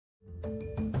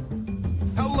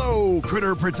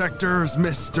Critter Protectors,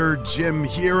 Mr. Jim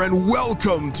here, and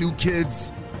welcome to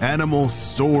Kids Animal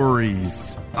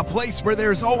Stories, a place where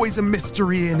there's always a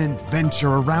mystery and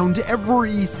adventure around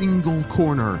every single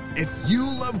corner. If you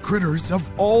love critters of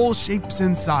all shapes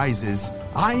and sizes,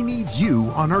 I need you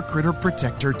on our Critter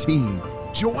Protector team.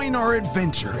 Join our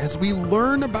adventure as we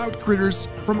learn about critters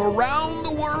from around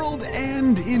the world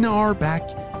and in our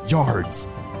backyards.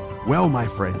 Well, my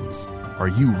friends, are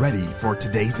you ready for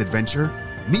today's adventure?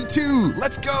 Me too!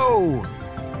 Let's go!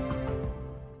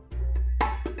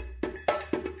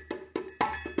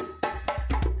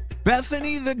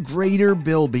 Bethany the Greater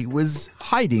Bilby was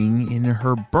hiding in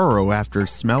her burrow after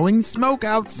smelling smoke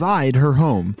outside her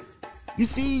home. You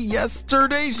see,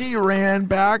 yesterday she ran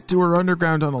back to her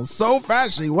underground tunnel so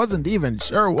fast she wasn't even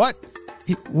sure what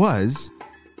it was,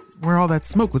 where all that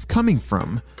smoke was coming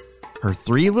from. Her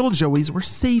three little Joeys were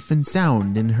safe and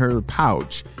sound in her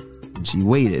pouch, and she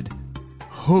waited,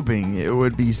 hoping it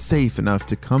would be safe enough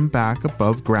to come back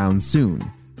above ground soon.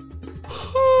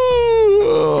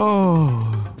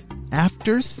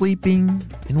 After sleeping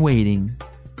and waiting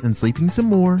and sleeping some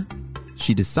more,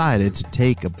 she decided to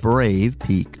take a brave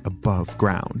peek above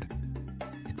ground.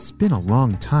 It's been a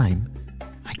long time.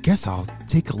 I guess I'll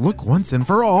take a look once and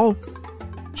for all,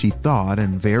 she thought,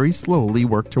 and very slowly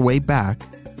worked her way back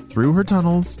through her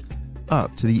tunnels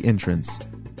up to the entrance.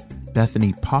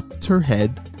 Bethany popped her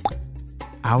head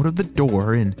out of the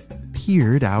door and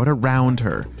peered out around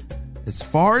her. As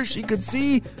far as she could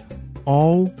see,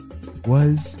 all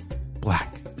was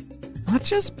black. Not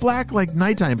just black like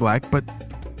nighttime black, but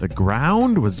the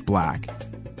ground was black,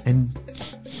 and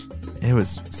it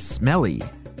was smelly.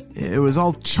 It was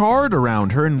all charred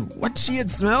around her, and what she had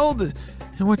smelled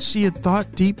and what she had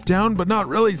thought deep down but not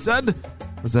really said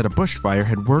was that a bushfire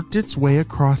had worked its way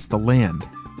across the land.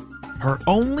 Her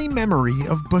only memory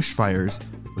of bushfires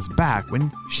was back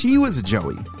when she was a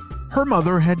Joey. Her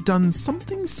mother had done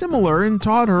something similar and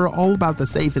taught her all about the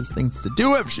safest things to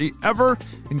do if she ever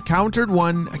encountered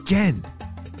one again.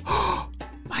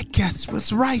 My guess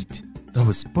was right.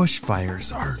 Those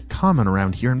bushfires are common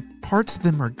around here, and parts of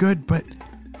them are good, but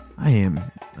I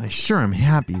sure am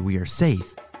happy we are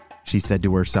safe, she said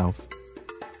to herself.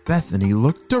 Bethany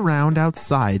looked around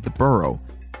outside the burrow,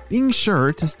 being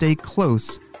sure to stay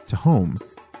close to home.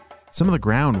 Some of the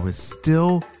ground was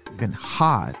still even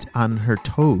hot on her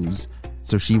toes,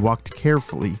 so she walked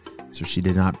carefully so she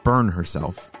did not burn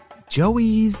herself.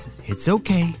 Joeys, it's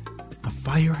okay. A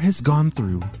fire has gone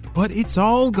through, but it's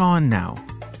all gone now,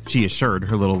 she assured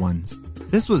her little ones.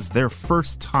 This was their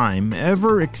first time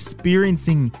ever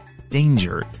experiencing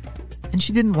danger, and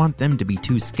she didn't want them to be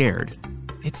too scared.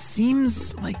 It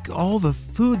seems like all the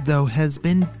food, though, has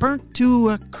been burnt to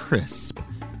a crisp,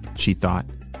 she thought.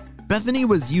 Bethany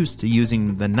was used to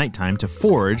using the nighttime to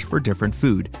forage for different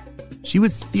food. She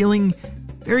was feeling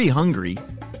very hungry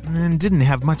and didn't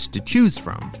have much to choose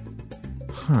from.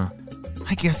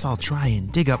 I guess I'll try and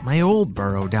dig up my old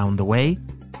burrow down the way,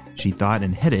 she thought,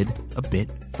 and headed a bit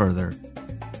further.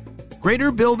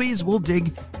 Greater Bilbys will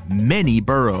dig many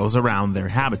burrows around their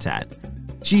habitat.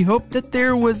 She hoped that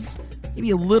there was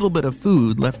maybe a little bit of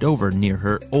food left over near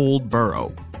her old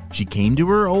burrow. She came to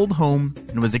her old home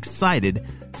and was excited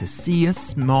to see a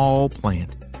small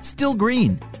plant, still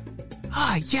green.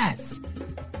 Yes!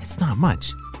 It's not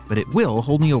much, but it will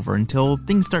hold me over until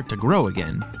things start to grow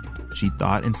again, she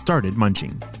thought, and started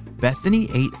munching. Bethany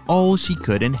ate all she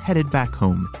could and headed back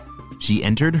home. She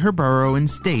entered her burrow and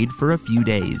stayed for a few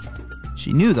days.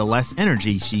 She knew the less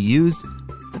energy she used,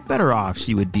 the better off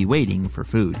she would be waiting for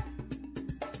food.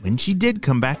 When she did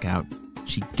come back out,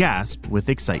 she gasped with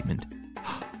excitement.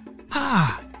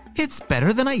 It's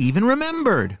better than I even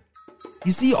remembered.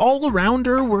 You see, all around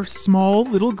her were small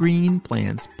little green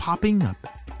plants popping up.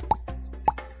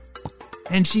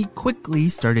 And she quickly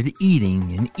started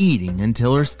eating and eating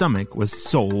until her stomach was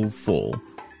so full.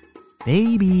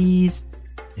 Babies,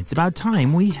 it's about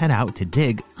time we head out to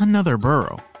dig another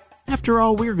burrow. After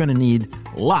all, we're going to need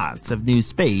lots of new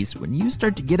space when you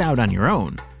start to get out on your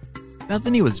own.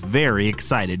 Bethany was very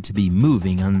excited to be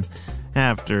moving on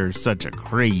after such a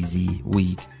crazy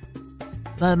week.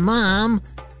 But Mom,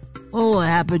 what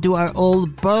happened to our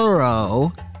old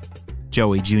burrow?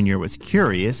 Joey Jr. was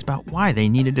curious about why they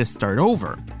needed to start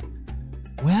over.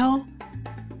 Well,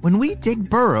 when we dig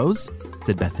burrows,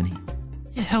 said Bethany,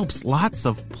 it helps lots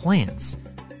of plants.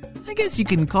 I guess you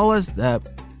can call us the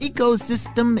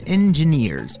ecosystem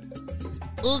engineers.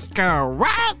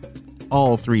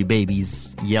 All three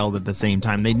babies yelled at the same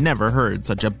time. They'd never heard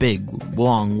such a big,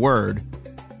 long word.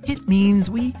 It means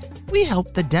we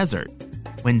help the desert.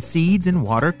 When seeds and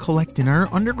water collect in our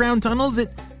underground tunnels,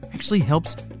 it actually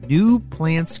helps new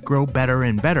plants grow better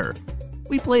and better.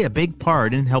 We play a big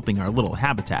part in helping our little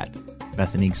habitat,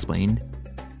 Bethany explained.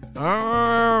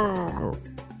 Oh,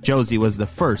 Josie was the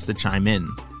first to chime in.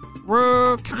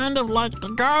 we're kind of like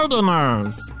the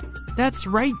gardeners. That's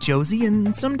right, Josie,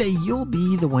 and someday you'll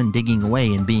be the one digging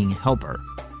away and being a helper.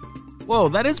 Whoa,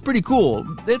 that is pretty cool.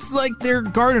 It's like they're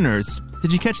gardeners.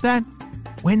 Did you catch that?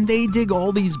 When they dig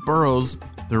all these burrows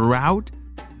throughout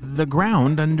the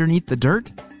ground underneath the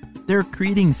dirt, they're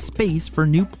creating space for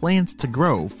new plants to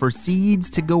grow, for seeds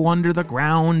to go under the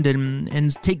ground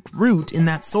and take root in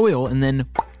that soil and then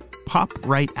pop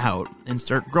right out and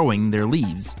start growing their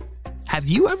leaves. Have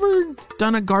you ever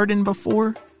done a garden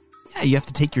before? Yeah, you have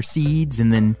to take your seeds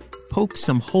and then poke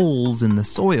some holes in the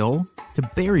soil to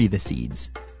bury the seeds.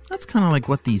 That's kind of like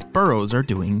what these burrows are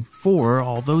doing for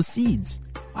all those seeds.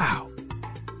 Wow.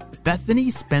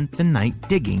 Bethany spent the night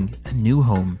digging a new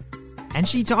home, and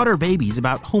she taught her babies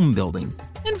about home building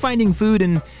and finding food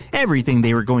and everything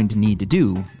they were going to need to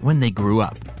do when they grew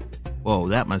up. Whoa,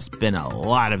 that must have been a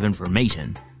lot of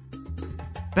information.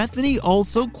 Bethany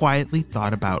also quietly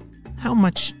thought about how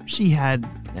much she had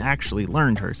actually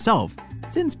learned herself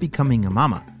since becoming a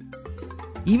mama.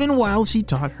 Even while she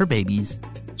taught her babies,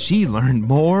 she learned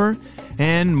more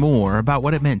and more about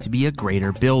what it meant to be a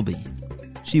greater Bilby.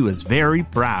 She was very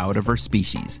proud of her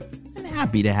species and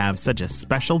happy to have such a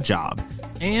special job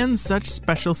and such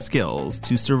special skills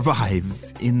to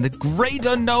survive in the great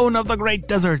unknown of the great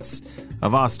deserts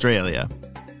of Australia.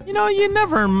 You know, you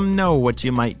never know what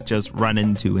you might just run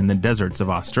into in the deserts of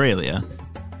Australia.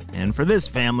 And for this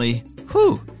family,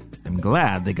 I'm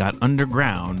glad they got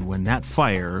underground when that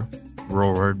fire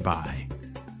roared by.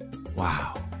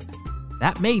 Wow.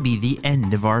 That may be the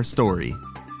end of our story,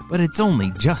 but it's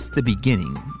only just the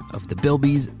beginning of the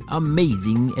Bilby's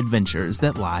amazing adventures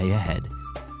that lie ahead.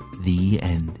 The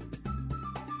end.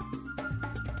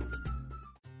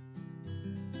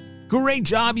 Great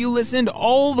job, you listened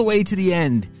all the way to the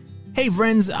end. Hey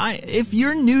friends, if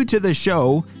you're new to the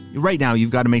show, right now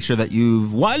you've got to make sure that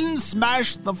you've 1,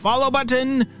 smashed the follow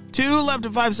button, 2, left a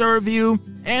 5-star review,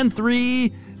 and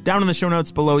 3, down in the show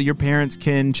notes below, your parents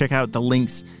can check out the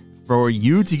links for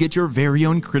you to get your very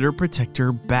own Critter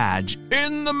Protector badge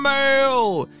in the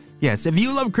mail. Yes, if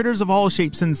you love critters of all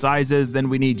shapes and sizes, then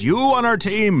we need you on our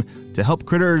team to help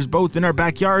critters both in our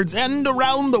backyards and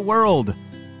around the world.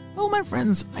 Well, my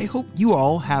friends, I hope you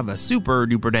all have a super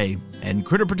duper day. And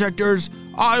Critter Protectors,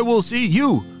 I will see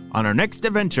you on our next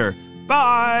adventure.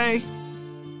 Bye!